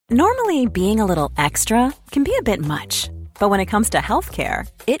Normally, being a little extra can be a bit much, but when it comes to healthcare,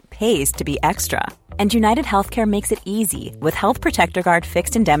 it pays to be extra. And United Healthcare makes it easy with Health Protector Guard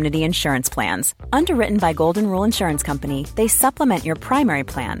fixed indemnity insurance plans. Underwritten by Golden Rule Insurance Company, they supplement your primary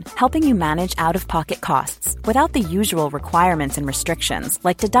plan, helping you manage out-of-pocket costs without the usual requirements and restrictions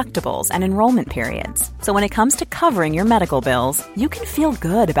like deductibles and enrollment periods. So when it comes to covering your medical bills, you can feel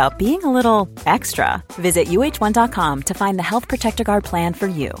good about being a little extra. Visit uh1.com to find the Health Protector Guard plan for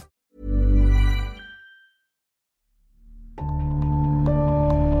you.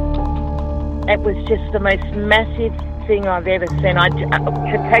 It was just the most massive thing I've ever seen. To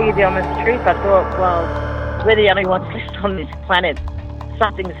tell you the honest truth, I thought, well, we're the only ones left on this planet.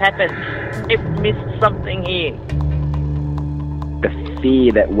 Something's happened. They've missed something here. The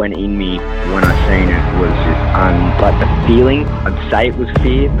fear that went in me when I seen it was just, like the feeling, I'd say it was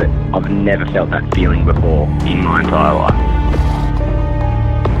fear, but I've never felt that feeling before in my entire life.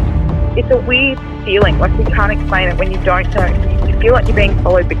 It's a weird feeling, like you can't explain it when you don't know. You feel like you're being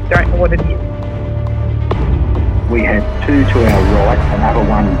followed, but you don't know what it is. We had two to our right, another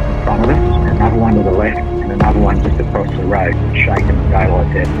one in front of us, another one to the left, and another one just across the road, shaking the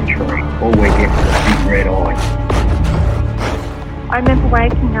daylights out of the tree. All we get was a big red eye. I remember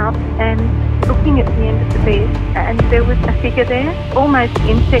waking up and looking at the end of the bed, and there was a figure there, almost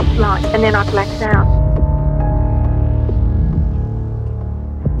insect-like, and then I blacked out.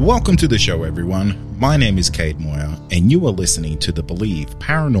 Welcome to the show, everyone. My name is Cade Moyer, and you are listening to the Believe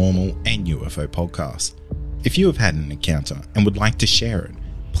Paranormal and UFO podcast. If you have had an encounter and would like to share it,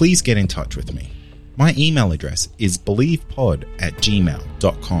 please get in touch with me. My email address is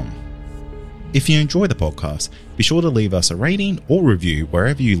believepod@gmail.com. If you enjoy the podcast, be sure to leave us a rating or review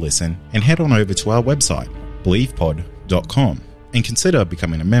wherever you listen, and head on over to our website, believepod.com, and consider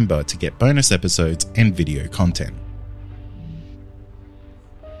becoming a member to get bonus episodes and video content.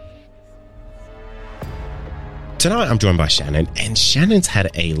 Tonight I'm joined by Shannon, and Shannon's had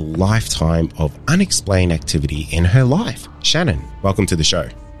a lifetime of unexplained activity in her life. Shannon, welcome to the show.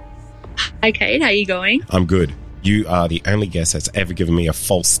 Hi Kate, how you going? I'm good. You are the only guest that's ever given me a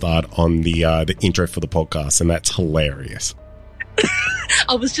false start on the intro for the podcast, and that's hilarious.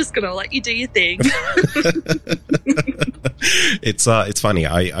 I was just going to let you do your thing. It's funny.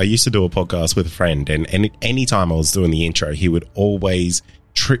 I used to do a podcast with a friend, and any time I was doing the intro, he would always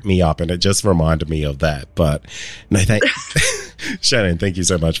trip me up, and it just reminded me of that. But no, Shannon, thank you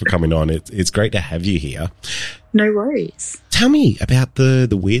so much for coming on. It's great to have you here. No worries. Tell me about the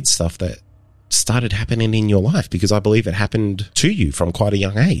weird stuff that started happening in your life, because I believe it happened to you from quite a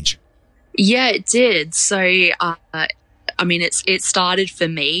young age. Yeah, it did. So, I mean, it started for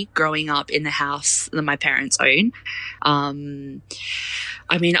me growing up in the house that my parents own. I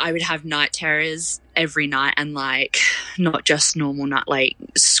mean, I would have night terrors every night, and like not just normal night, like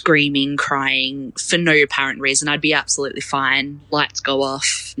screaming, crying for no apparent reason. I'd be absolutely fine. Lights go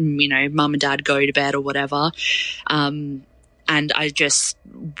off, you know, mum and dad go to bed or whatever. And I just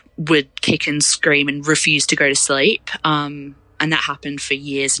would kick and scream and refuse to go to sleep. And that happened for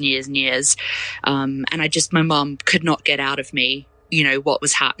years and years and years. And my mum could not get out of me, you know, what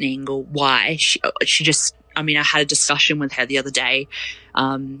was happening or why. She just, I mean, I had a discussion with her the other day,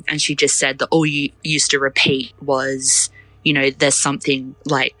 and she just said that all you used to repeat was, you know, there's something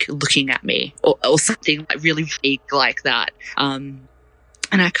like looking at me or something like really vague like that. And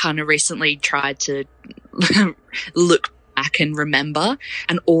I kind of recently tried to look back and remember,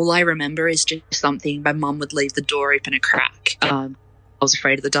 and all I remember is just something. My mum would leave the door open a crack. I was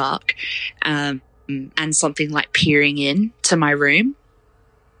afraid of the dark, and something like peering in to my room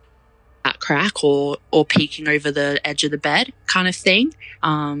at crack or peeking over the edge of the bed kind of thing.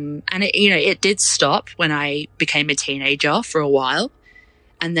 And it, you know, it did stop when I became a teenager for a while.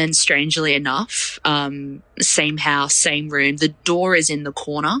 And then strangely enough, same house, same room, the door is in the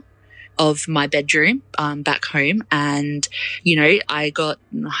corner of my bedroom back home. And, you know, I got,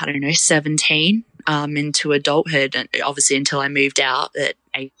 17 into adulthood, and obviously until I moved out at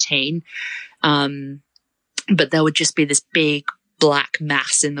 18. But there would just be this big black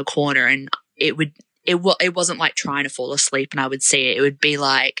mass in the corner, and it wasn't like trying to fall asleep and I would see it. It would be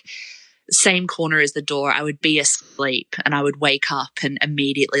like same corner as the door. I would be asleep and I would wake up and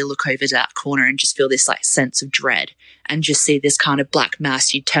immediately look over to that corner and just feel this like sense of dread and just see this kind of black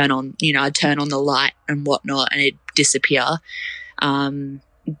mass. I'd turn on the light and whatnot and it'd disappear. But,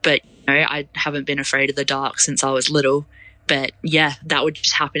 you know, I haven't been afraid of the dark since I was little. But yeah, that would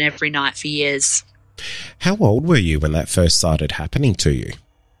just happen every night for years. How old were you when that first started happening to you?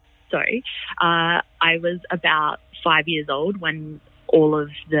 So, I was about 5 years old when all of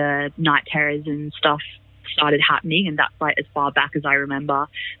the night terrors and stuff started happening, and that's like as far back as I remember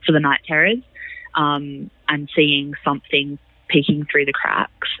for the night terrors, and seeing something peeking through the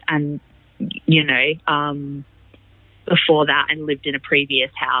cracks. And, you know, before that, I lived in a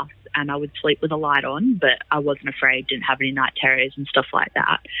previous house and I would sleep with a light on, but I wasn't afraid, didn't have any night terrors and stuff like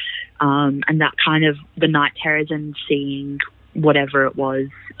that. And that kind of, the night terrors and seeing whatever it was,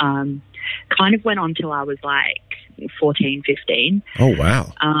 kind of went on till I was like 14, 15. Oh,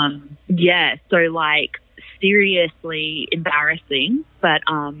 wow. Yeah. So like seriously embarrassing, but,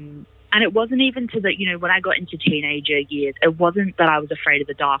 and it wasn't even to the, you know, when I got into teenager years, it wasn't that I was afraid of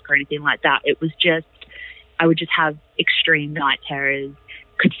the dark or anything like that. It was just, I would just have extreme night terrors,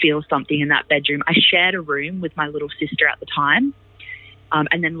 could feel something in that bedroom. I shared a room with my little sister at the time.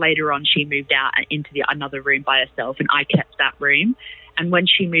 And then later on, she moved out into another room by herself, and I kept that room. And when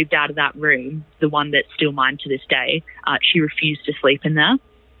she moved out of that room, the one that's still mine to this day, she refused to sleep in there.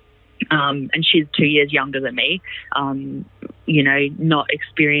 And she's 2 years younger than me, you know, not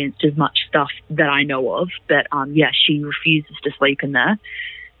experienced as much stuff that I know of. But, yeah, she refuses to sleep in there.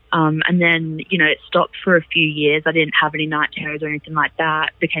 And then, you know, it stopped for a few years. I didn't have any night terrors or anything like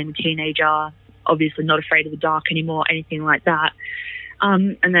that. Became a teenager, obviously not afraid of the dark anymore, anything like that.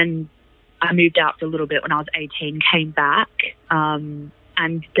 And then I moved out for a little bit when I was 18, came back, and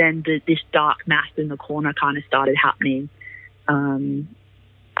then this dark mass in the corner kind of started happening.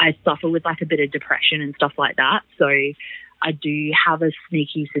 I suffer with like a bit of depression and stuff like that. So I do have a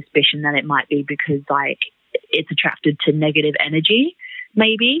sneaky suspicion that it might be because like it's attracted to negative energy,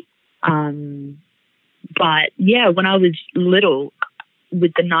 maybe. But yeah, when I was little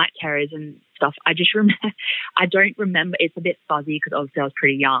with the night terrors and stuff, I just remember, I don't remember, it's a bit fuzzy because obviously I was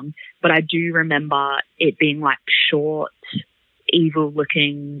pretty young, but I do remember it being like short, evil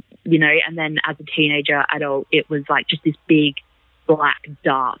looking, you know, and then as a teenager, adult, it was like just this big, black,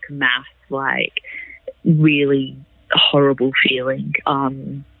 dark mass, like really horrible feeling,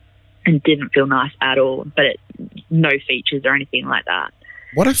 and didn't feel nice at all, but no features or anything like that.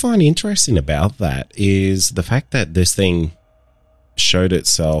 What I find interesting about that is the fact that this thing showed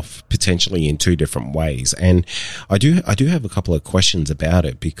itself potentially in two different ways. And I do have a couple of questions about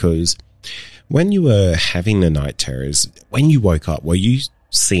it, because when you were having the night terrors, when you woke up, were you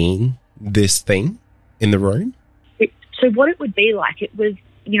seeing this thing in the room? So what it would be like, it was,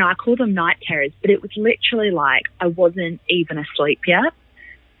 you know, I call them night terrors, but it was literally like I wasn't even asleep yet.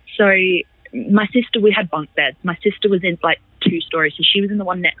 So my sister, we had bunk beds. My sister was in like 2 stories, so she was in the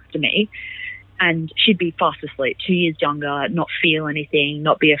one next to me, and she'd be fast asleep, 2 years younger, not feel anything,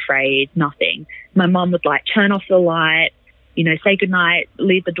 not be afraid, nothing. My mum would like turn off the light, you know, say goodnight,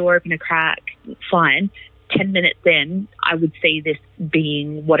 leave the door open a crack, fine. 10 minutes in, I would see this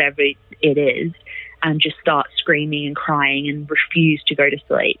being, whatever it is, and just start screaming and crying and refuse to go to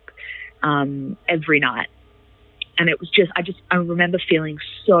sleep every night. And it was just, I remember feeling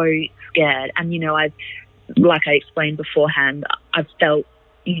so scared. And, you know, like I explained beforehand, I've felt,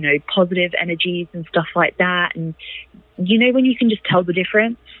 you know, positive energies and stuff like that. And, you know, when you can just tell the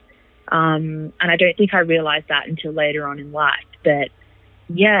difference. And I don't think I realized that until later on in life. But,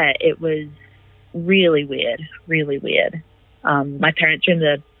 yeah, it was really weird, really weird. My parents are in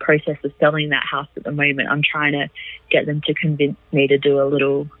the process of selling that house at the moment. I'm trying to get them to convince me to do a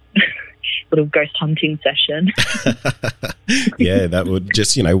little ghost hunting session. Yeah, that would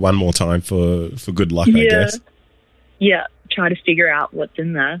just, you know, one more time for good luck, I guess. Yeah, try to figure out what's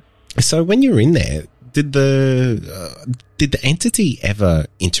in there. So when you're in there, did the entity ever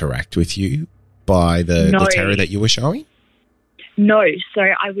interact with you by the terror that you were showing? No, so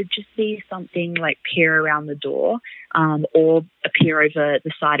I would just see something like peer around the door, or appear over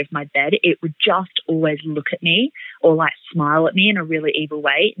the side of my bed. It would just always look at me or like smile at me in a really evil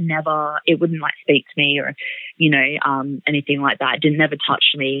way. Never, it wouldn't like speak to me or, you know, anything like that. It didn't never touch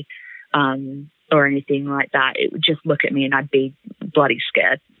me, or anything like that. It would just look at me and I'd be bloody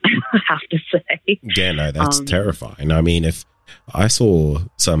scared, I have to say. Yeah, no, that's terrifying. I mean, if I saw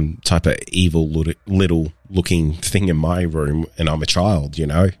some type of evil little looking thing in my room and I'm a child, you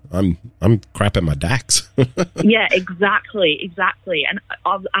know, I'm crapping my dacks. Yeah, exactly. And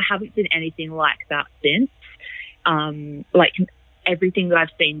I haven't seen anything like that since. Like everything that I've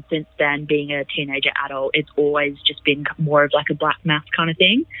seen since then, being a teenager adult, it's always just been more of like a black mass kind of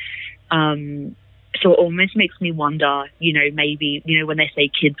thing. So it almost makes me wonder, you know, maybe, you know, when they say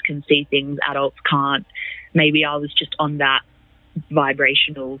kids can see things, adults can't, maybe I was just on that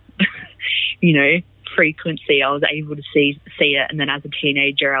vibrational, you know, frequency. I was able to see it, and then as a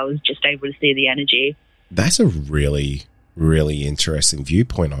teenager I was just able to see the energy. That's a really, really interesting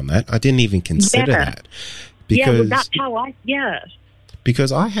viewpoint on that. I didn't even consider that. Because, well, that's how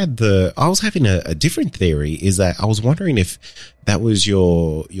because I was having a different theory, is that I was wondering if that was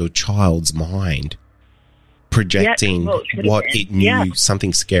your child's mind projecting what it knew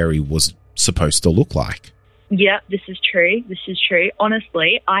something scary was supposed to look like. Yeah, this is true.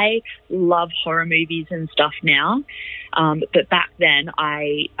 Honestly, I love horror movies and stuff now. But back then,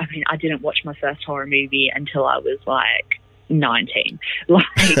 I didn't watch my first horror movie until I was like 19. Like,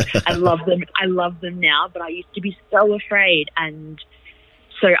 I love them now, but I used to be so afraid. And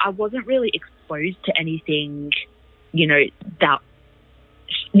so I wasn't really exposed to anything, that,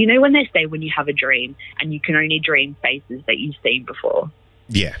 when they say when you have a dream and you can only dream faces that you've seen before.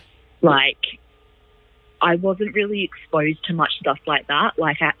 Yeah. Like, I wasn't really exposed to much stuff like that.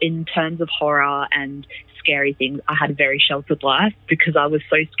 Like, in terms of horror and scary things, I had a very sheltered life because I was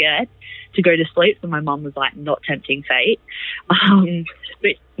so scared to go to sleep. So my mum was like, not tempting fate.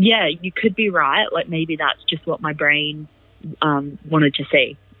 But yeah, you could be right. Like, maybe that's just what my brain wanted to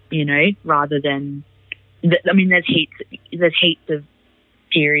see, rather than, there's heaps of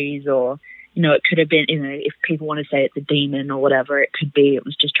theories, or, it could have been, if people want to say it's a demon or whatever, it could be, it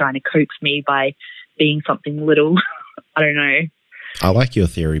was just trying to coax me by being something little. I don't know. I like your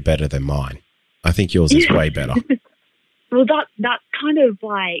theory better than mine. I think yours is way better. Well, that's kind of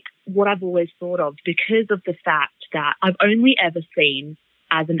like what I've always thought of, because of the fact that I've only ever seen,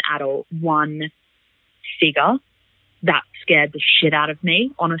 as an adult, one figure that scared the shit out of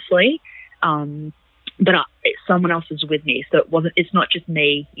me, honestly. But someone else was with me, so it's not just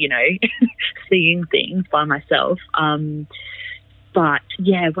me, seeing things by myself. But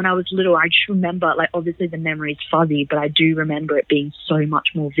yeah, when I was little, I just remember, like, obviously the memory's fuzzy, but I do remember it being so much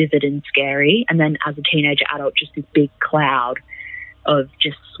more vivid and scary. And then as a teenager adult, just this big cloud of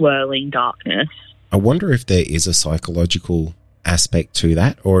just swirling darkness. I wonder if there is a psychological aspect to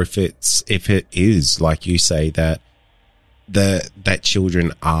that, or if it is, like you say, that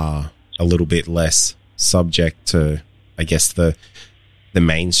children are a little bit less subject to, I guess, the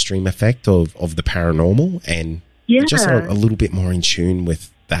mainstream effect of the paranormal, and just a little bit more in tune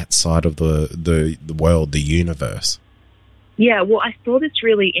with that side of the world, the universe. Yeah, well, I saw this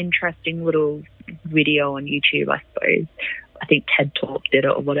really interesting little video on YouTube, I suppose. I think TED Talk did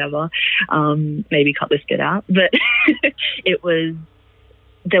it or whatever. Maybe cut this bit out. But they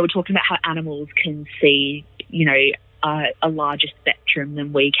were talking about how animals can see, a larger spectrum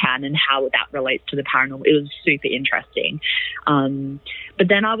than we can, and how that relates to the paranormal. It was super interesting. But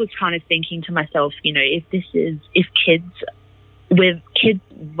then I was kind of thinking to myself, if kids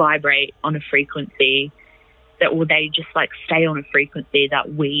vibrate on a frequency or they just like stay on a frequency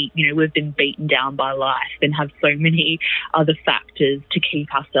that we've been beaten down by life and have so many other factors to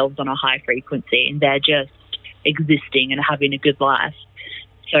keep ourselves on a high frequency, and they're just existing and having a good life.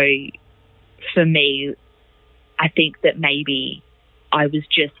 So for me, I think that maybe I was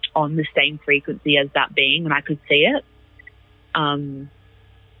just on the same frequency as that being, and I could see it. And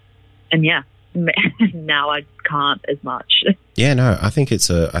yeah, now I can't as much. Yeah, no, I think it's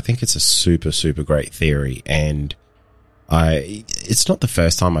a super, super great theory, and it's not the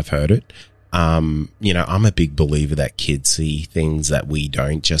first time I've heard it. I'm a big believer that kids see things that we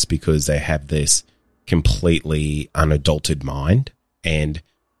don't, just because they have this completely unadulterated mind, and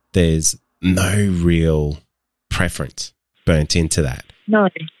there's no real preference burnt into that. No.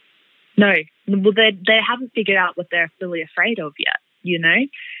 Well, they haven't figured out what they're fully afraid of yet,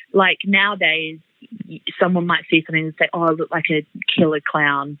 Like nowadays, someone might see something and say, oh, I look like a killer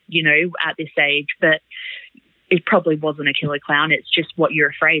clown, at this age. But it probably wasn't a killer clown. It's just what you're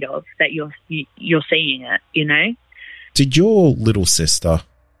afraid of, that you're seeing it, Did your little sister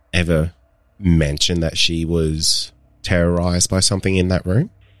ever mention that she was terrorized by something in that room?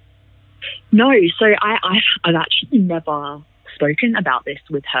 No, so I've actually never spoken about this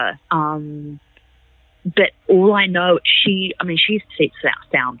with her. But all I know, she sleeps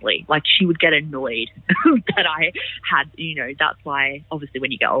soundly. Like, she would get annoyed that I had, that's why obviously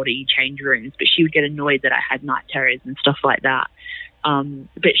when you get older you change rooms, but she would get annoyed that I had night terrors and stuff like that.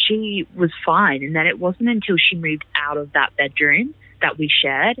 But she was fine. And then it wasn't until she moved out of that bedroom that we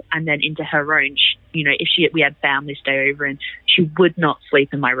shared and then into her own, we had family stay over, and she would not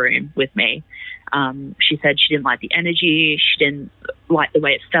sleep in my room with me. She said she didn't like the energy. She didn't like the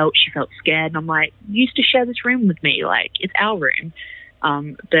way it felt. She felt scared. And I'm like, you used to share this room with me. Like, it's our room.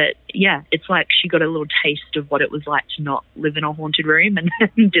 But yeah, it's like she got a little taste of what it was like to not live in a haunted room and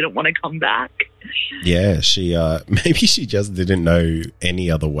didn't want to come back. Yeah, she maybe she just didn't know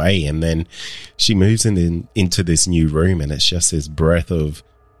any other way, and then she moves into this new room, and it's just this breath of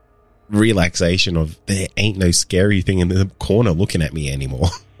relaxation of there ain't no scary thing in the corner looking at me anymore.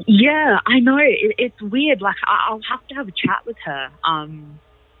 Yeah, I know. It's weird. Like, I'll have to have a chat with her.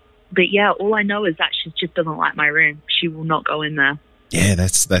 But yeah, all I know is that she just doesn't like my room. She will not go in there. Yeah,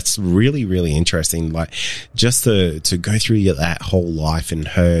 that's really, really interesting. Like, just to go through that whole life and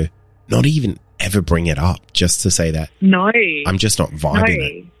her not even ever bring it up, just to say that, no, I'm just not vibing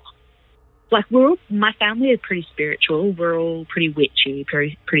it. Like, my family is pretty spiritual. We're all pretty witchy,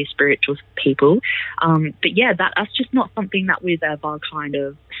 pretty spiritual people. But yeah, that's just not something that we've ever kind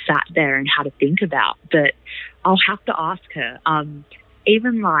of sat there and had to think about. But I'll have to ask her.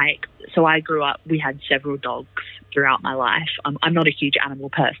 Even like, so I grew up, we had several dogs throughout my life. I'm not a huge animal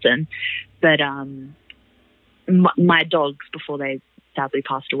person, but my dogs, before they sadly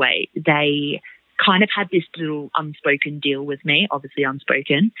passed away, they kind of had this little unspoken deal with me, obviously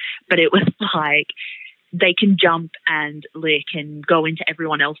unspoken, but it was like they can jump and lick and go into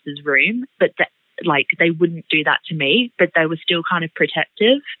everyone else's room, but like they wouldn't do that to me, but they were still kind of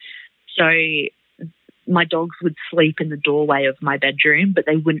protective. So my dogs would sleep in the doorway of my bedroom, but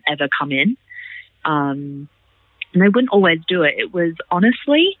they wouldn't ever come in. And they wouldn't always do it. It was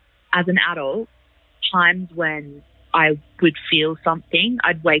honestly, as an adult, times when I would feel something,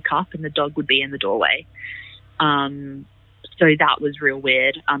 I'd wake up and the dog would be in the doorway. So that was real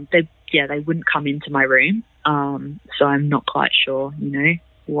weird. They wouldn't come into my room. So I'm not quite sure,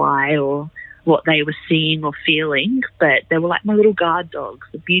 why or what they were seeing or feeling, but they were like my little guard dogs.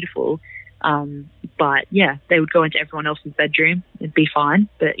 They're beautiful. But yeah, they would go into everyone else's bedroom. It'd be fine.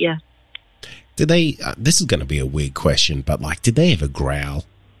 But yeah. Did they, this is going to be a weird question, but like, did they ever growl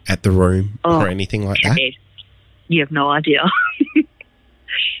at the room or anything like that? You have no idea.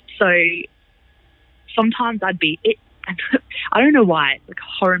 So sometimes I'd be, I don't know why, it's like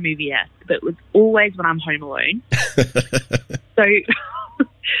a horror movie-esque, but it was always when I'm home alone. So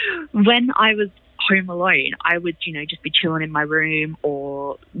when I was home alone, I would, just be chilling in my room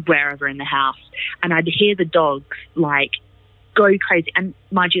or wherever in the house, and I'd hear the dogs like go crazy. And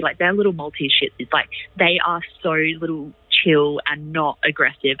mind you, like, they're little Maltese shits. It's like they are so little chill and not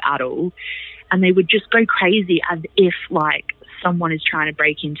aggressive at all. And they would just go crazy as if like someone is trying to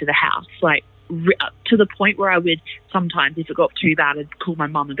break into the house, like to the point where I would sometimes, if it got too bad, I'd call my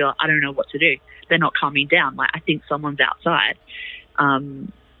mum and be like, I don't know what to do. They're not calming down. Like, I think someone's outside.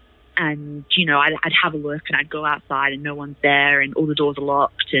 And, I'd have a look and I'd go outside and no one's there and all the doors are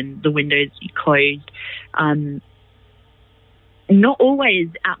locked and the windows are closed. Not always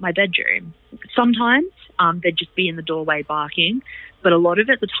at my bedroom. Sometimes they'd just be in the doorway barking. But a lot of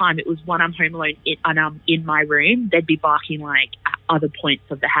it, the time, it was when I'm home alone and I'm in my room, they'd be barking like at other points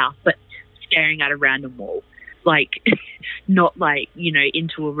of the house, but staring at a random wall. Like, not like,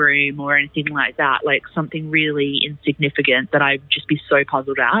 into a room or anything like that, like something really insignificant that I'd just be so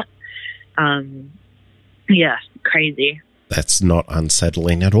puzzled at. Yeah, crazy. That's not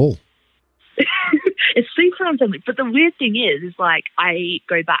unsettling at all. It's super unsettling. But the weird thing is like, I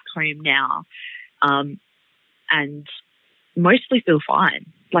go back home now and mostly feel fine.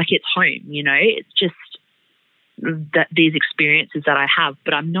 Like, it's home, it's just that these experiences that I have,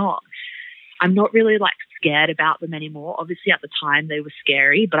 but I'm not really like scared about them anymore. Obviously at the time they were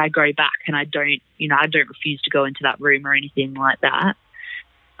scary, but I go back and I don't refuse to go into that room or anything like that.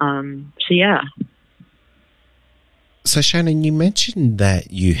 So yeah. So Shannon, you mentioned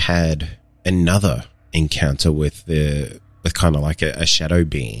that you had another encounter with kind of like a shadow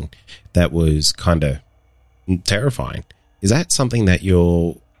being that was kind of terrifying. Is that something that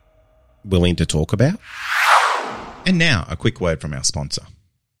you're willing to talk about? And now, a quick word from our sponsor.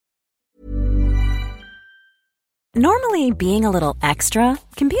 Normally, being a little extra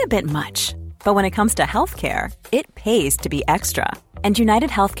can be a bit much. But when it comes to healthcare, it pays to be extra. And United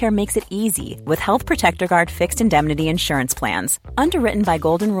Healthcare makes it easy with Health Protector Guard fixed indemnity insurance plans. Underwritten by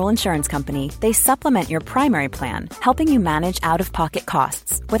Golden Rule Insurance Company, they supplement your primary plan, helping you manage out-of-pocket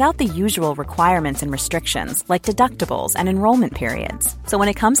costs without the usual requirements and restrictions like deductibles and enrollment periods. So when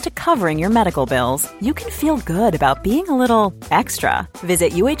it comes to covering your medical bills, you can feel good about being a little extra.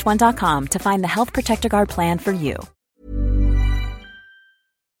 Visit uh1.com to find the Health Protector Guard plan for you.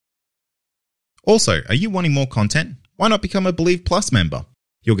 Also, are you wanting more content? Why not become a Believe Plus member?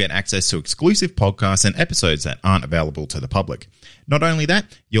 You'll get access to exclusive podcasts and episodes that aren't available to the public. Not only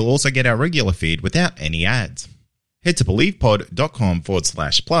that, you'll also get our regular feed without any ads. Head to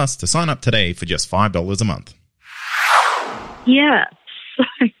believepod.com/plus to sign up today for just $5 a month. Yeah, so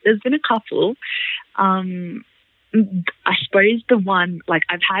there's been a couple. I suppose the one, like,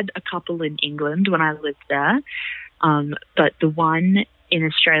 I've had a couple in England when I lived there, but the one in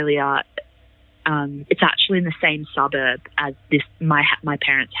Australia, it's actually in the same suburb as my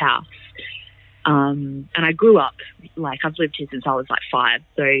parents' house. And I grew up, like, I've lived here since I was like 5.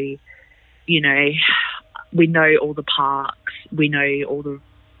 So, you know, we know all the parks, we know all the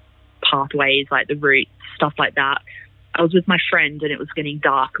pathways, like the routes, stuff like that. I was with my friend and it was getting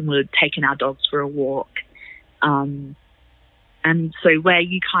dark and we were taking our dogs for a walk. And so where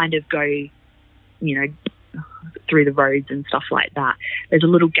you kind of go, you know, through the roads and stuff like that, there's a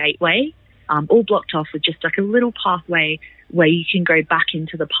little gateway, all blocked off with just like a little pathway where you can go back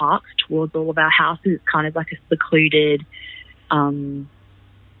into the parks towards all of our houses. It's kind of like a secluded, I've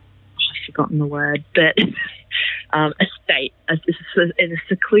forgotten the word, but estate, in a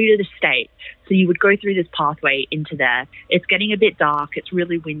secluded estate. So you would go through this pathway into there. It's getting a bit dark. It's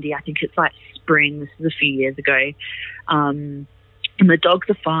really windy. I think it's like spring. This is a few years ago. And the dogs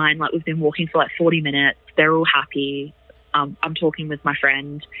are fine. Like, we've been walking for like 40 minutes. They're all happy. I'm talking with my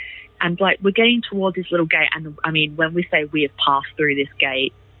friend. And, like, we're getting towards this little gate. And, I mean, when we say we have passed through this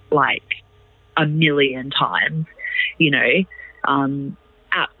gate, like, a million times, you know,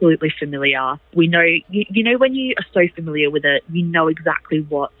 absolutely familiar. We know, you know, when you are so familiar with it, you know exactly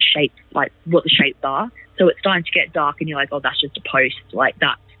what the shapes are. So it's starting to get dark and you're like, oh, that's just a post. Like,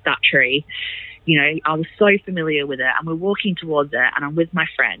 that's that tree. You know, I was so familiar with it. And we're walking towards it and I'm with my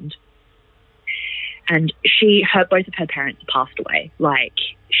friend. And both of her parents passed away. Like,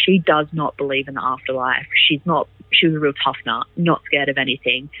 she does not believe in the afterlife. She was a real tough nut, not scared of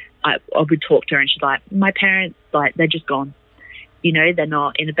anything. I would talk to her and she's like, my parents, like, they're just gone. You know, they're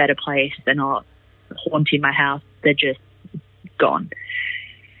not in a better place. They're not haunting my house. They're just gone.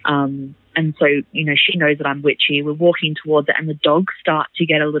 And so, you know, she knows that I'm witchy. We're walking towards it and the dogs start to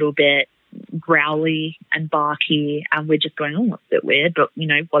get a little bit growly and barky and we're just going, oh, that's a bit weird, but, you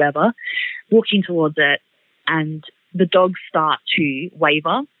know, whatever. Walking towards it and the dogs start to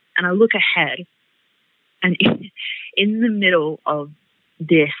waver and I look ahead and in the middle of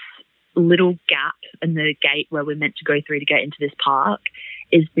this little gap in the gate where we're meant to go through to get into this park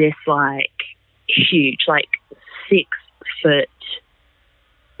is this, like, huge, like, 6 foot,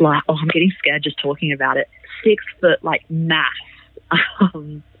 like, oh, I'm getting scared just talking about it, 6 foot, like, mass.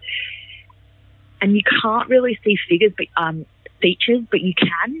 And you can't really see features, but you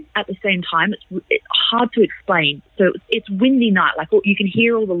can at the same time. It's hard to explain. So it's windy night, like, you can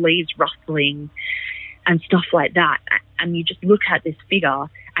hear all the leaves rustling and stuff like that. And you just look at this figure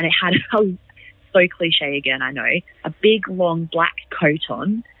and it had, so cliche again, I know, a big, long black coat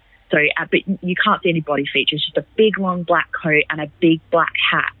on. So, but you can't see any body features, just a big, long black coat and a big black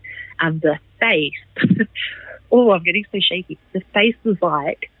hat. And the face, oh, I'm getting so shaky. The face was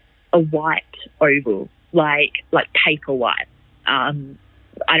like a white oval, like paper white. I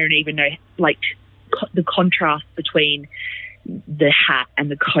don't even know, like, the contrast between the hat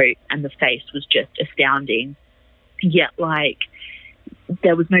and the coat and the face was just astounding. Yet, like,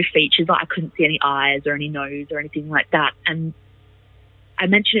 there was no features. Like, I couldn't see any eyes or any nose or anything like that. And I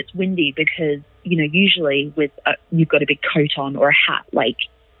mention it's windy because, you know, usually with you've got a big coat on or a hat, like,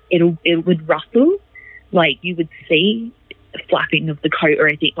 it would rustle, like you would see the flapping of the coat or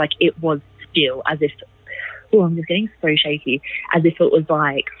anything. Like, it was still as if, oh, I'm just getting so shaky, as if it was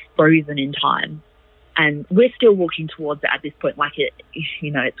like frozen in time. And we're still walking towards it at this point. Like, it,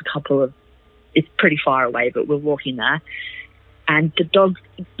 you know, it's pretty far away, but we're walking there. And the dogs,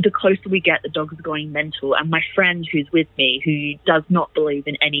 the closer we get, the dogs are going mental. And my friend who's with me, who does not believe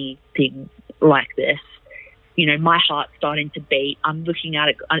in anything like this, you know, my heart's starting to beat. I'm looking at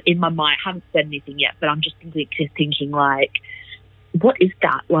it in my mind. I haven't said anything yet, but I'm just thinking, like, what is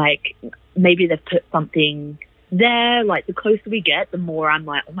that? Like, maybe they've put something there. Like, the closer we get, the more I'm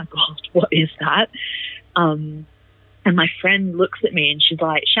like, oh my God, what is that? And my friend looks at me and she's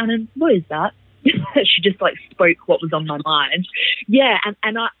like, Shannon, what is that? She just, like, spoke what was on my mind. Yeah,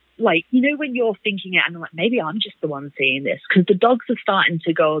 and I, like, you know, when you're thinking it and I'm like, maybe I'm just the one seeing this, because the dogs are starting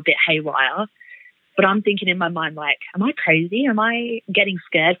to go a bit haywire. But I'm thinking in my mind, like, am I crazy? Am I getting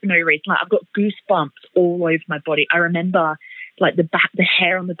scared for no reason? Like, I've got goosebumps all over my body. I remember, like, the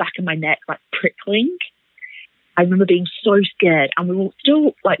hair on the back of my neck, like, prickling. I remember being so scared, and we were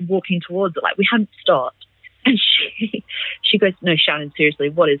still, like, walking towards it. Like, we hadn't stopped. And she goes, no, Shannon, seriously,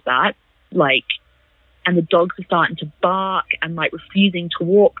 what is that? Like, and the dogs are starting to bark and, like, refusing to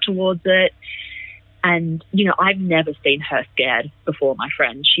walk towards it. And, you know, I've never seen her scared before, my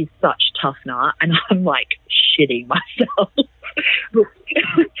friend. She's such a tough nut. And I'm, like, shitting myself.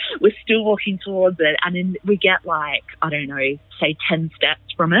 We're still walking towards it. And then we get, like, I don't know, say 10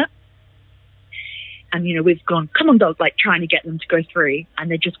 steps from it. And, you know, we've gone, come on, dog, like, trying to get them to go through. And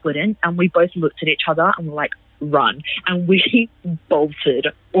they just wouldn't. And we both looked at each other and we're like, run. And we bolted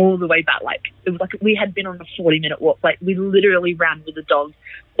all the way back. Like, it was like we had been on a 40-minute walk. Like, we literally ran with the dogs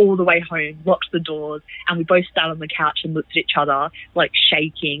all the way home, locked the doors, and we both sat on the couch and looked at each other, like,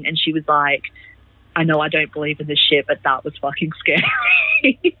 shaking. And she was like, I know I don't believe in this shit, but that was fucking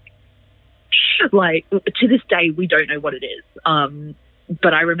scary. Like, to this day, we don't know what it is.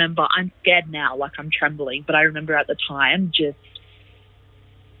 But I remember, I'm scared now, like I'm trembling, but I remember at the time, just,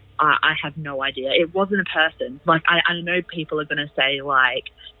 I have no idea. It wasn't a person. Like, I know people are going to say, like,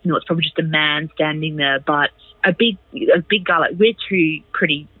 you know, it's probably just a man standing there, but a big guy, like, we're two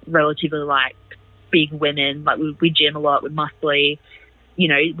pretty relatively, like, big women. Like, we gym a lot, we're muscly. You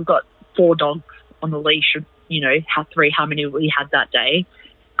know, we've got 4 dogs on the leash, you know, how many we had that day.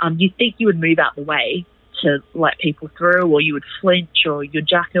 You'd think you would move out the way to let people through, or you would flinch, or your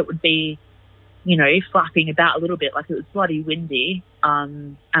jacket would be, you know, flapping about a little bit. Like, it was bloody windy,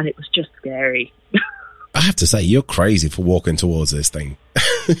 and it was just scary. I have to say, you're crazy for walking towards this thing.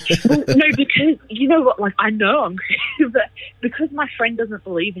 Well, no, because, you know what, like, I know I'm crazy, but because my friend doesn't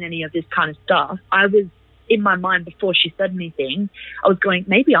believe in any of this kind of stuff, I was, in my mind, before she said anything, I was going,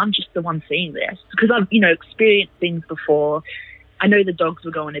 maybe I'm just the one seeing this, because I've, you know, experienced things before. I know the dogs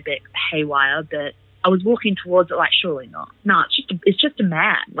were going a bit haywire, but I was walking towards it like, surely not. No, it's just a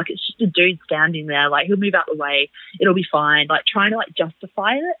man. Like, it's just a dude standing there. Like, he'll move out the way. It'll be fine. Like, trying to, like,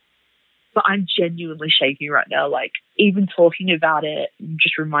 justify it. But I'm genuinely shaking right now. Like, even talking about it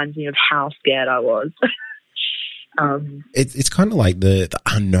just reminds me of how scared I was. It's kind of like the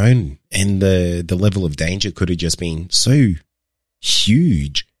unknown, and the level of danger could have just been so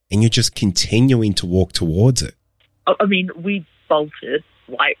huge, and you're just continuing to walk towards it. I mean, we bolted,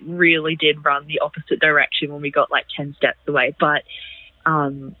 like, really did run the opposite direction when we got, like, 10 steps away. But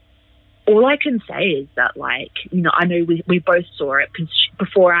all I can say is that, like, you know, I know we both saw it, because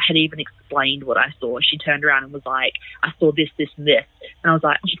before I had even explained what I saw, she turned around and was like, I saw this, this, and this. And I was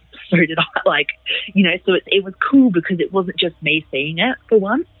like, so did I. Like, you know, so it was cool because it wasn't just me seeing it for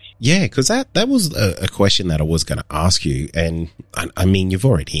once. Yeah, because that was a question that I was going to ask you. And, I mean, you've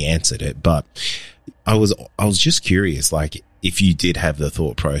already answered it, but I was just curious, like, if you did have the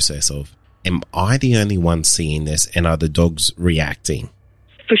thought process of, am I the only one seeing this, and are the dogs reacting?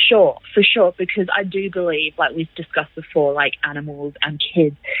 For sure, because I do believe, like we've discussed before, like, animals and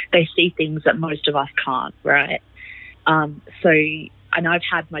kids, they see things that most of us can't, right? So, and I've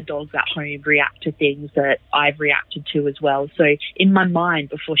had my dogs at home react to things that I've reacted to as well. So in my mind,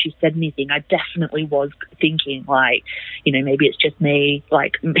 before she said anything, I definitely was thinking, like, you know, maybe it's just me,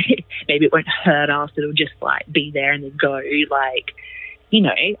 like, maybe it won't hurt us, it'll just, like, be there and then go, like, you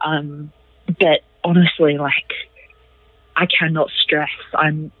know, but honestly, like, I cannot stress,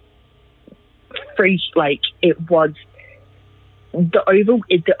 I'm free, like, it was,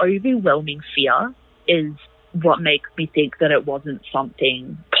 the overwhelming fear is what makes me think that it wasn't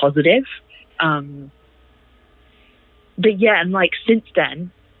something positive. But yeah, and, like, since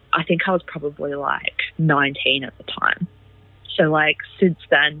then, I think I was probably, like, 19 at the time. So, like, since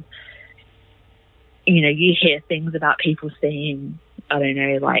then, you know, you hear things about people seeing, I don't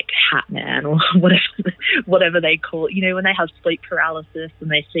know, like, Hat Man or whatever they call it, you know, when they have sleep paralysis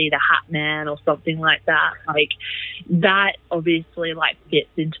and they see the Hat Man or something like that. Like, that obviously, like, fits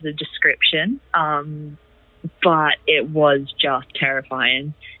into the description. But it was just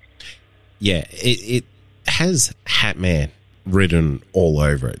terrifying. Yeah, it has Hat Man written all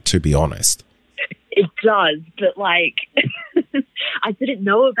over it, to be honest. It does, but, like, I didn't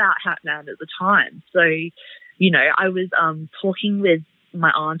know about Hat Man at the time. So, you know, I was talking with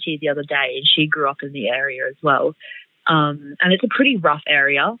my auntie the other day, and she grew up in the area as well. And it's a pretty rough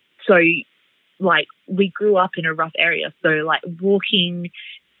area. So, like, we grew up in a rough area. So, like, walking,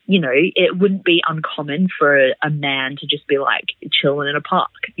 you know, it wouldn't be uncommon for a man to just be, like, chilling in a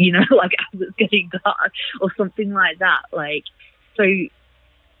park, you know, like, as it's getting dark or something like that. Like, so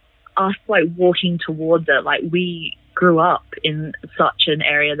us, like, walking towards it, like, we grew up in such an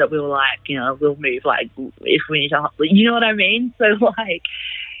area that we were like, you know, we'll move, like, if we need to, you know what I mean? So, like,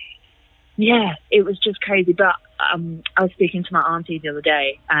 yeah, it was just crazy. But I was speaking to my auntie the other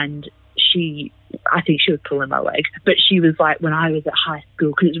day, and I think she was pulling my leg, but she was like, when I was at high school,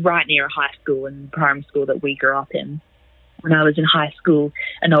 because it's right near a high school and primary school that we grew up in, when I was in high school,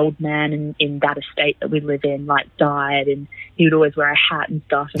 an old man in that estate that we live in, like, died, and he would always wear a hat and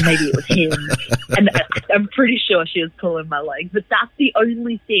stuff, and maybe it was him. And I'm pretty sure she was pulling my leg, but that's the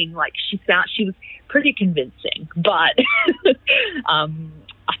only thing, like, she was pretty convincing, but I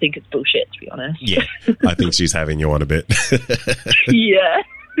think it's bullshit, to be honest. Yeah, I think she's having you on a bit. Yeah.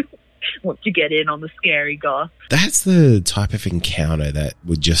 Want to get in on the scary goth. That's the type of encounter that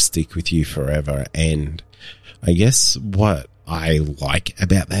would just stick with you forever. And I guess what I like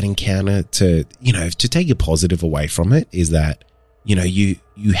about that encounter to take a positive away from it is that, you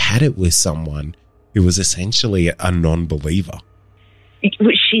had it with someone who was essentially a non-believer.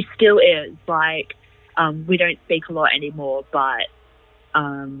 Which she still is. Like, we don't speak a lot anymore, but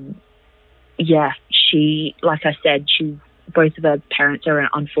she, like I said, both of her parents are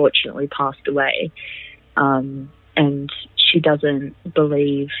unfortunately passed away, and she doesn't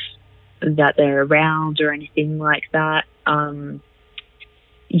believe that they're around or anything like that.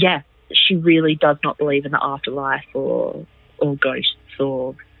 She really does not believe in the afterlife or ghosts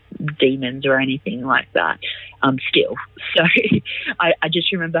or demons or anything like that still. So I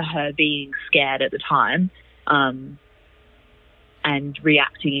just remember her being scared at the time and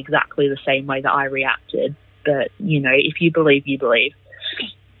reacting exactly the same way that I reacted. But, if you believe, you believe.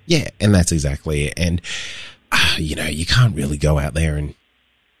 Yeah, and that's exactly it. And, you can't really go out there and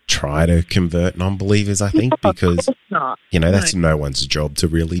try to convert non-believers, I think, because, that's no one's job to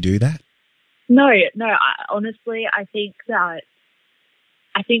really do that. No, honestly, I think for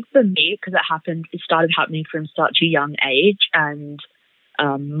me, because it started happening from such a young age, and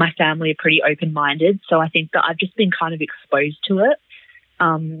my family are pretty open-minded, so I think that I've just been kind of exposed to it.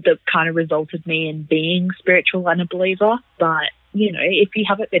 That kind of resulted me in being spiritual and a believer. But, if you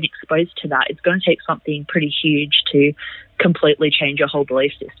haven't been exposed to that, it's going to take something pretty huge to completely change your whole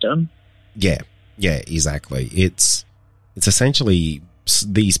belief system. Yeah, exactly. It's essentially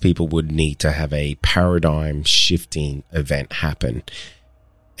these people would need to have a paradigm shifting event happen.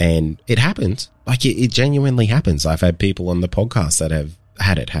 And it happens. Like, it genuinely happens. I've had people on the podcast that have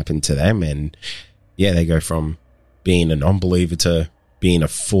had it happen to them, and they go from being a non-believer to being a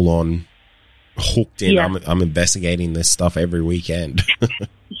full-on hooked in. Yeah. I'm investigating this stuff every weekend.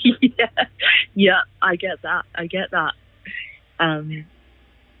 Yeah, I get that.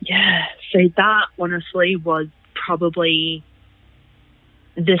 So that honestly was probably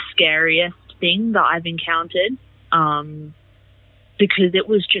the scariest thing that I've encountered, because it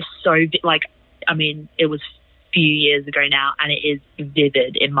was just so it was a few years ago now, and it is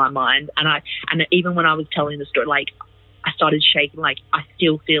vivid in my mind. And even when I was telling the story, like, I started shaking. Like, I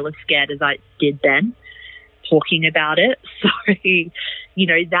still feel as scared as I did then talking about it. So,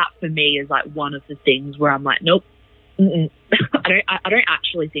 that for me is like one of the things where I'm like, nope, I don't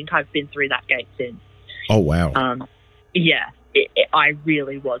actually think I've been through that gate since. Oh, wow. I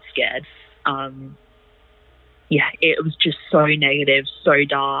really was scared. It was just so negative, so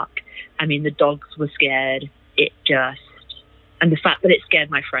dark. I mean, the dogs were scared. And the fact that it scared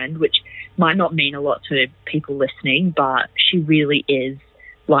my friend, which might not mean a lot to people listening, but she really is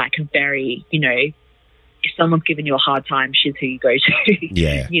like a very, if someone's giving you a hard time, she's who you go to.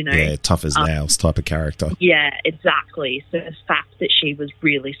 Yeah, tough as nails type of character. Yeah, exactly. So the fact that she was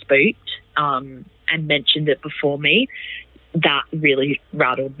really spooked and mentioned it before me, that really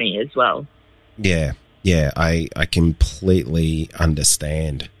rattled me as well. Yeah, I completely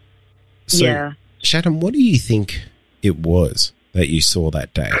understand. So, Shannon, what do you think it was that you saw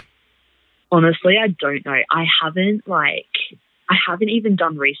that day? Honestly, I don't know. I haven't even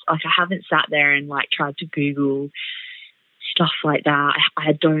done research. Like, I haven't sat there and tried to Google stuff like that.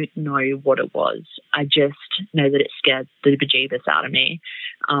 I don't know what it was. I just know that it scared the bejeebus out of me.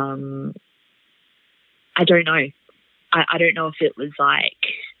 I don't know. I don't know if it was like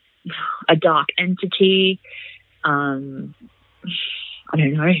a dark entity. I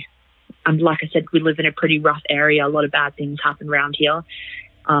don't know. And like I said, we live in a pretty rough area. A lot of bad things happen around here.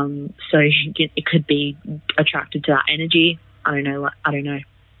 So it could be attracted to that energy. I don't know.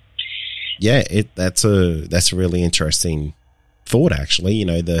 Yeah, that's a really interesting thought, actually.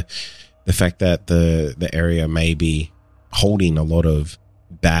 The fact that the area may be holding a lot of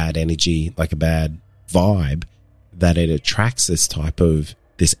bad energy, like a bad vibe, that it attracts this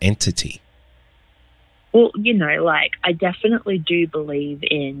entity. Well, I definitely do believe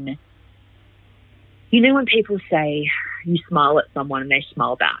in, when people say you smile at someone and they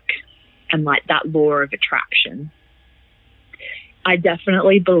smile back, and that law of attraction, I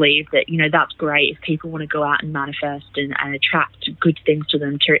definitely believe that, that's great if people want to go out and manifest and attract good things to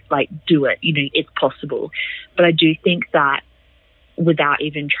them to do it, it's possible. But I do think that without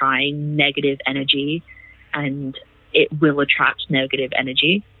even trying, negative energy, and it will attract negative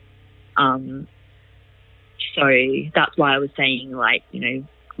energy. So that's why I was saying,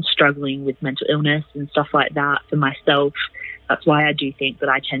 struggling with mental illness and stuff like that for myself. That's why I do think that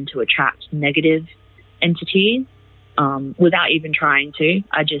I tend to attract negative entities without even trying to.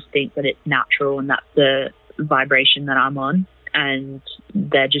 I just think that it's natural, and that's the vibration that I'm on, and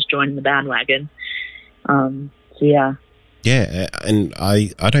they're just joining the bandwagon. Yeah, and I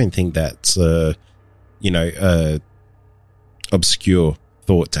don't think that's obscure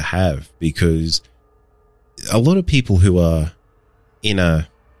thought to have, because a lot of people who are in a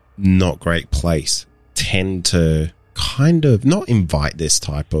not great place tend to kind of not invite this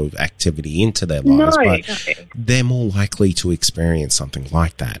type of activity into their lives, but they're more likely to experience something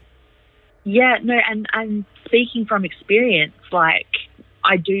like that. Yeah, no, and speaking from experience, like,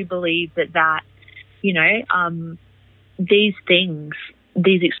 I do believe that these things,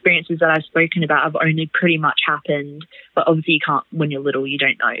 these experiences that I've spoken about have only pretty much happened, but obviously you can't, when you're little, you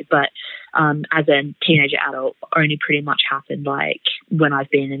don't know, but as a teenager adult, only pretty much happened, like, when I've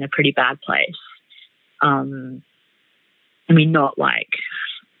been in a pretty bad place. I mean, not like,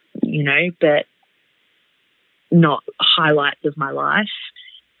 but not highlights of my life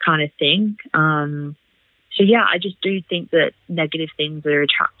kind of thing. So yeah, I just do think that negative things are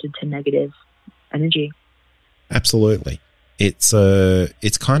attracted to negative energy. Absolutely. It's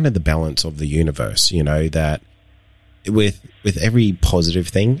kind of the balance of the universe, that with every positive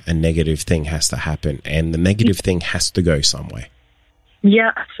thing, a negative thing has to happen, and the negative thing has to go somewhere.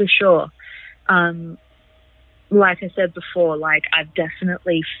 Yeah, for sure. Like I said before, like, I've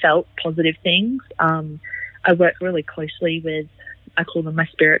definitely felt positive things. I work really closely with, I call them my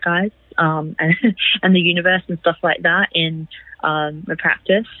spirit guides, and the universe and stuff like that in my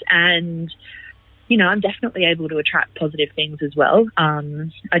practice. And, I'm definitely able to attract positive things as well.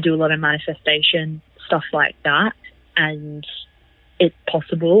 I do a lot of manifestation, stuff like that. And it's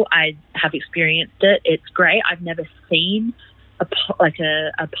possible. I have experienced it. It's great. I've never seen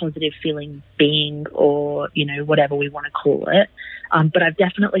a positive feeling being, or, whatever we want to call it. But I've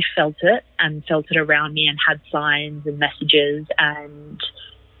definitely felt it, and felt it around me, and had signs and messages. And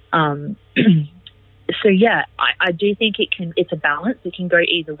so, yeah, I do think it's a balance. It can go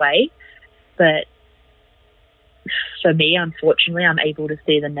either way. But for me, unfortunately, I'm able to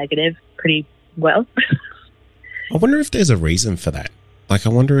see the negative pretty well. I wonder if there's a reason for that. Like, I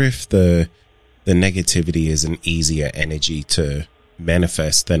wonder if the negativity is an easier energy to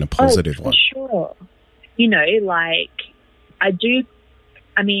manifest than a positive one. Sure.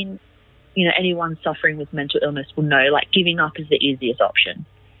 Anyone suffering with mental illness will know, like, giving up is the easiest option.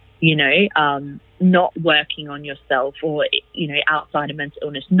 Not working on yourself, or, outside of mental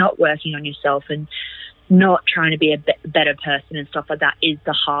illness, not working on yourself and not trying to be a better person and stuff like that is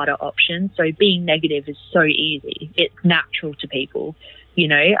the harder option. So being negative is so easy. It's natural to people,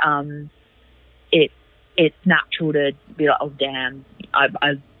 it's natural to be like, oh, damn,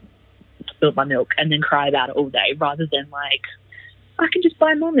 I spilled my milk, and then cry about it all day, rather than, like, I can just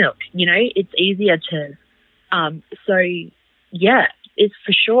buy more milk. It's easier to, so yeah, it's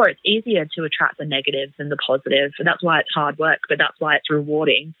for sure, it's easier to attract the negative than the positive. And that's why it's hard work, but that's why it's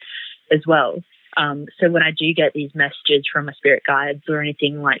rewarding as well. So when I do get these messages from my spirit guides or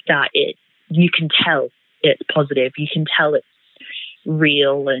anything like that, you can tell it's positive. You can tell it's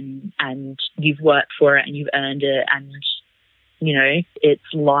real, and you've worked for it, and you've earned it, and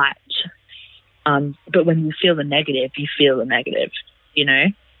it's light. But when you feel the negative, you feel the negative.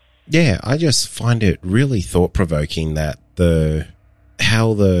 Yeah, I just find it really thought provoking that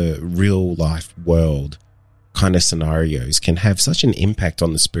how the real life world kind of scenarios can have such an impact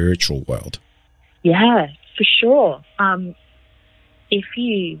on the spiritual world. Yeah, for sure. If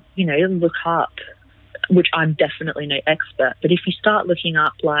you look up, which I'm definitely no expert, but if you start looking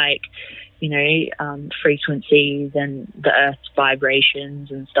up, like, frequencies and the Earth's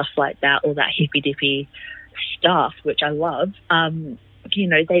vibrations and stuff like that, all that hippy-dippy stuff, which I love,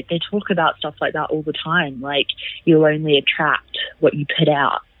 they talk about stuff like that all the time. Like, you'll only attract what you put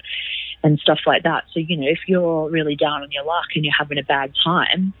out and stuff like that. So, if you're really down on your luck and you're having a bad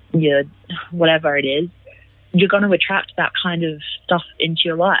time, whatever it is, you're going to attract that kind of stuff into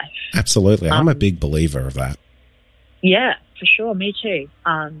your life. Absolutely. I'm a big believer of that. Yeah, for sure. Me too.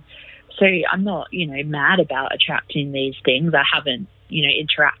 So I'm not, mad about attracting these things. I haven't,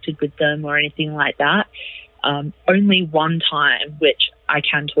 interacted with them or anything like that. Only one time, which I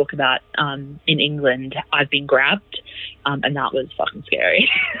can talk about, in England, I've been grabbed, and that was fucking scary.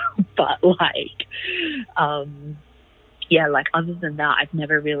 But other than that, I've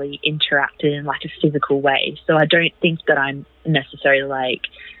never really interacted in, like, a physical way. So I don't think that I'm necessarily, like,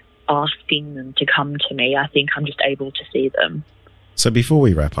 asking them to come to me. I think I'm just able to see them. So before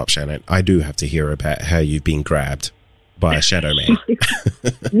we wrap up, Shannon, I do have to hear about how you've been grabbed by a shadow man.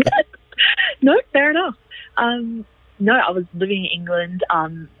 No, fair enough. No, I was living in England. I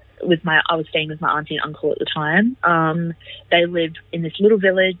was staying with my auntie and uncle at the time. They lived in this little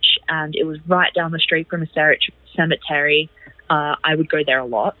village, and it was right down the street from a cemetery. I would go there a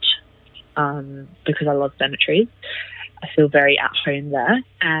lot because I love cemeteries. I feel very at home there.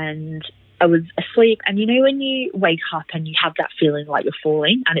 And I was asleep, and you know when you wake up and you have that feeling like you're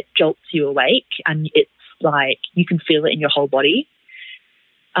falling and it jolts you awake and it's like you can feel it in your whole body.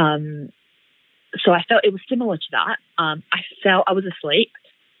 So I felt it was similar to that. I was asleep.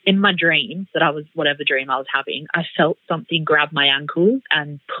 In my dreams whatever dream I was having, I felt something grab my ankles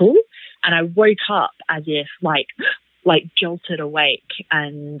and pull, and I woke up as if like jolted awake,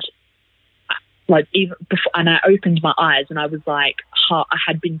 and like even before, and I opened my eyes and I was like, I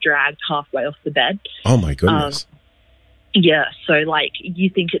had been dragged halfway off the bed. Oh my goodness. Yeah, so like you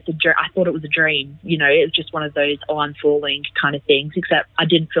think it's I thought it was a dream, you know, it was just one of those, I'm falling kind of things, except I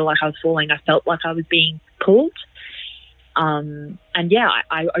didn't feel like I was falling. I felt like I was being pulled. And yeah,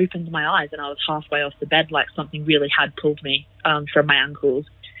 I opened my eyes and I was halfway off the bed, like something really had pulled me from my ankles.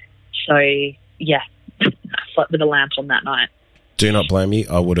 So yeah, I slept with a lamp on that night. Do not blame me.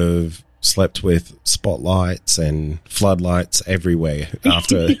 I would have slept with spotlights and floodlights everywhere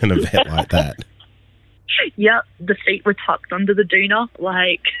after an event like that. Yep, the feet were tucked under the doona.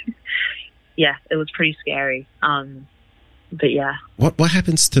 Like, yeah, it was pretty scary. But yeah. What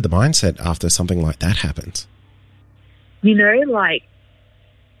happens to the mindset after something like that happens? You know, like,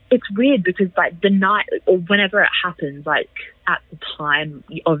 it's weird because, like, the night or whenever it happens, like, at the time,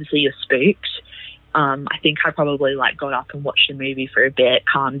 obviously you're spooked. I think I probably, like, got up and watched a movie for a bit,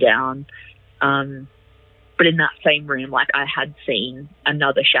 calmed down. But in that same room, like, I had seen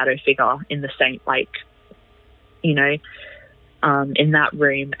another shadow figure in the same, like, you know, in that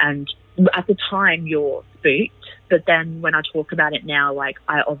room. And at the time, you're spooked. But then when I talk about it now, like,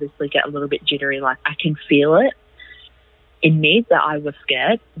 I obviously get a little bit jittery. Like, I can feel it in me that I was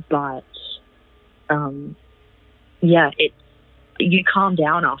scared. But, yeah, you calm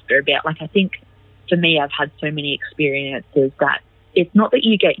down after a bit. Like, I think for me, I've had so many experiences that it's not that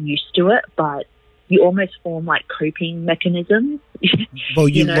you get used to it, but you almost form, like, coping mechanisms. Well,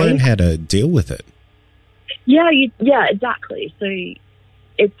 you learn how to deal with it. Yeah, exactly. So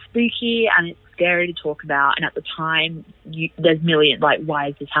it's spooky and it's scary to talk about. And at the time, there's millions, like, why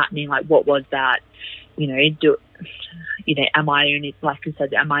is this happening? Like, what was that? You know, am I only, like I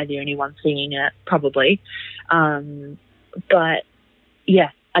said, am I the only one seeing it? Probably. But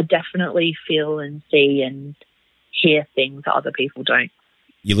yeah, I definitely feel and see and hear things that other people don't.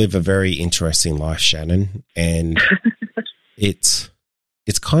 You live a very interesting life, Shannon, and it's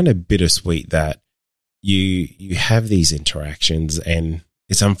kind of bittersweet that you have these interactions, and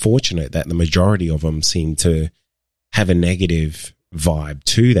it's unfortunate that the majority of them seem to have a negative vibe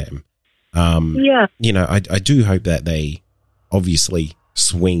to them. Yeah. You know, I do hope that they obviously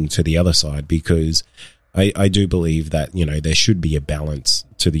swing to the other side, because I do believe that, you know, there should be a balance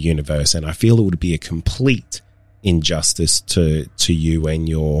to the universe, and I feel it would be a complete injustice to you and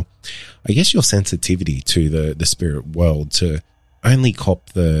your sensitivity to the spirit world to only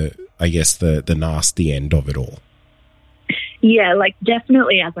cop the nasty end of it all. Yeah, like,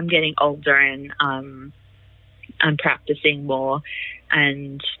 definitely as I'm getting older and I'm practicing more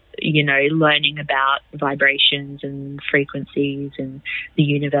and, you know, learning about vibrations and frequencies and the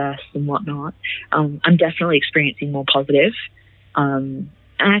universe and whatnot, I'm definitely experiencing more positive. And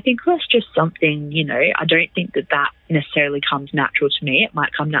I think that's just something, you know, I don't think that necessarily comes natural to me. It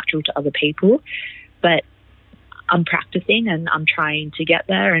might come natural to other people, but I'm practicing and I'm trying to get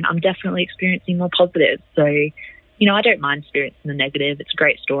there, and I'm definitely experiencing more positive. So, you know, I don't mind experiencing the negative. It's a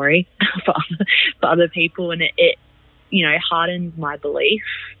great story for other people, and it, you know, hardens my belief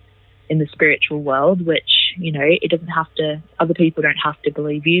in the spiritual world, which, you know, it doesn't have to, other people don't have to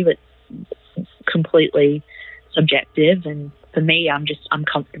believe you. It's completely subjective, and for me, I'm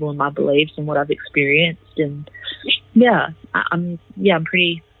comfortable in my beliefs and what I've experienced, and I'm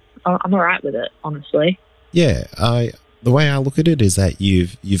all right with it, honestly. Yeah, the way I look at it is that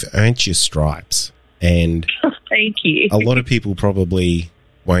you've earned your stripes, and thank you. A lot of people probably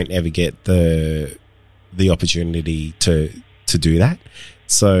won't ever get the opportunity to do that.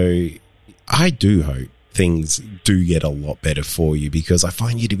 So I do hope things do get a lot better for you, because I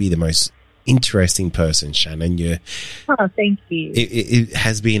find you to be the most interesting person, Shannon. Oh, thank you. It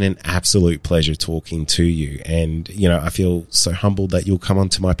has been an absolute pleasure talking to you, and, you know, I feel so humbled that you'll come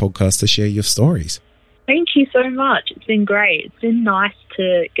onto my podcast to share your stories. Thank you so much. It's been great. It's been nice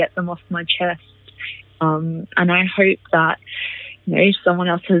to get them off my chest. And I hope that, you know, if someone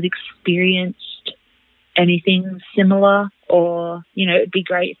else has experienced anything similar, or, you know, it'd be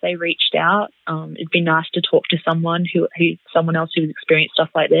great if they reached out. It'd be nice to talk to someone someone else who's experienced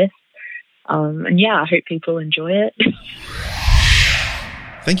stuff like this. And yeah, I hope people enjoy it.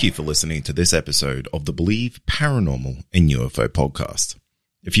 Thank you for listening to this episode of the Believe Paranormal and UFO podcast.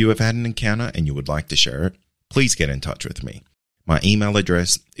 If you have had an encounter and you would like to share it, please get in touch with me. My email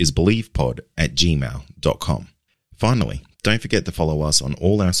address is believepod@gmail.com. Finally, don't forget to follow us on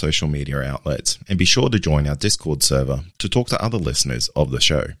all our social media outlets and be sure to join our Discord server to talk to other listeners of the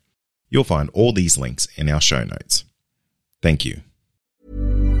show. You'll find all these links in our show notes. Thank you.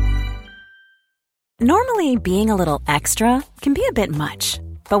 Normally, being a little extra can be a bit much,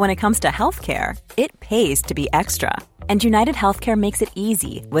 but when it comes to healthcare, it pays to be extra. And United Healthcare makes it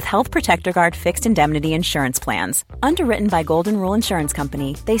easy with Health Protector Guard fixed indemnity insurance plans. Underwritten by Golden Rule Insurance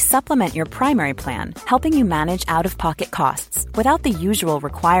Company, they supplement your primary plan, helping you manage out-of-pocket costs without the usual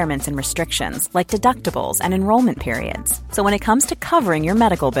requirements and restrictions like deductibles and enrollment periods. So when it comes to covering your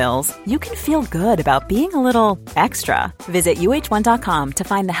medical bills, you can feel good about being a little extra. Visit uh1.com to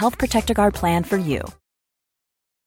find the Health Protector Guard plan for you.